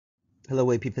Hello,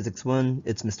 AP Physics 1.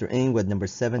 It's Mr. Ng with number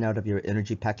 7 out of your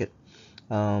energy packet.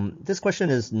 This question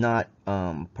is not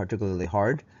particularly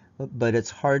hard, but it's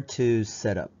hard to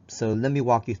set up. So let me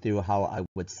walk you through how I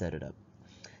would set it up.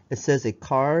 It says a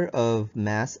car of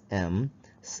mass m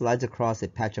slides across a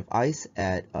patch of ice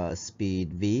at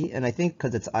speed v. And I think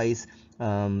because it's ice,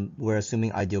 we're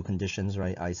assuming ideal conditions,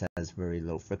 right? Ice has very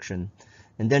low friction.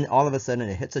 And then all of a sudden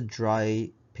it hits a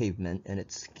dry pavement and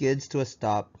it skids to a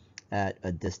stop at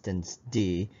a distance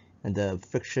d, and the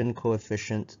friction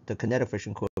coefficient, the kinetic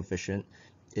friction coefficient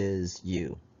is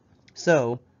u.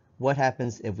 So what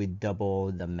happens if we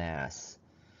double the mass?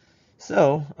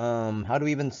 So how do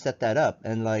we even set that up?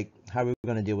 And like, how are we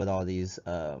going to deal with all these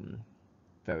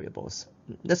variables?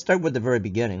 Let's start with the very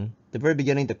beginning. The very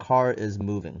beginning, the car is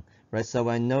moving, right? So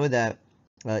I know that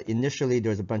initially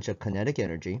there's a bunch of kinetic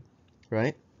energy,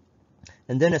 right?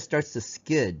 And then it starts to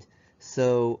skid.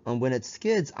 So when it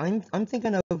skids, I'm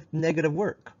thinking of negative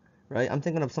work, right? I'm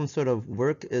thinking of some sort of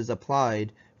work is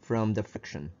applied from the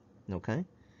friction, okay?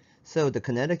 So the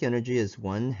kinetic energy is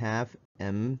 1/2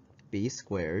 mv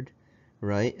squared,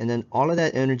 right? And then all of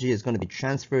that energy is going to be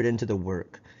transferred into the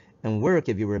work. And work,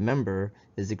 if you remember,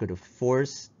 is equal to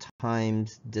force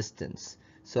times distance.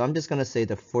 So I'm just going to say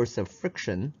the force of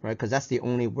friction, right? Because that's the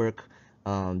only work,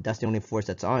 that's the only force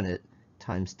that's on it,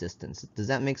 times distance. Does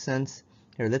that make sense?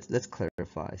 Here, let's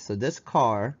clarify. So this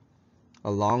car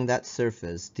along that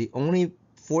surface, the only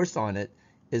force on it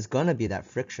is going to be that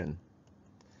friction,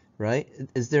 right?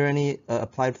 Is there any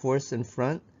applied force in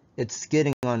front? It's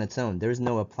skidding on its own. There's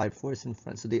no applied force in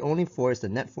front. So the only force, the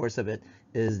net force of it,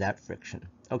 is that friction.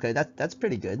 Okay, that's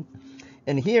pretty good.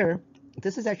 And here,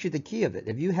 this is actually the key of it.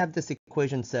 If you have this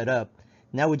equation set up,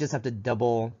 now we just have to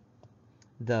double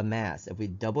the mass. If we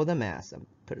double the mass, I'll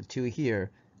put a 2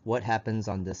 here, what happens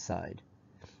on this side?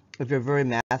 If you're very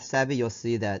math savvy, you'll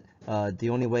see that the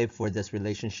only way for this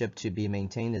relationship to be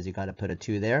maintained is you got to put a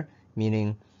 2 there,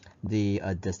 meaning the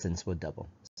distance will double.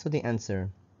 So the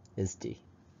answer is D.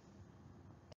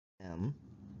 M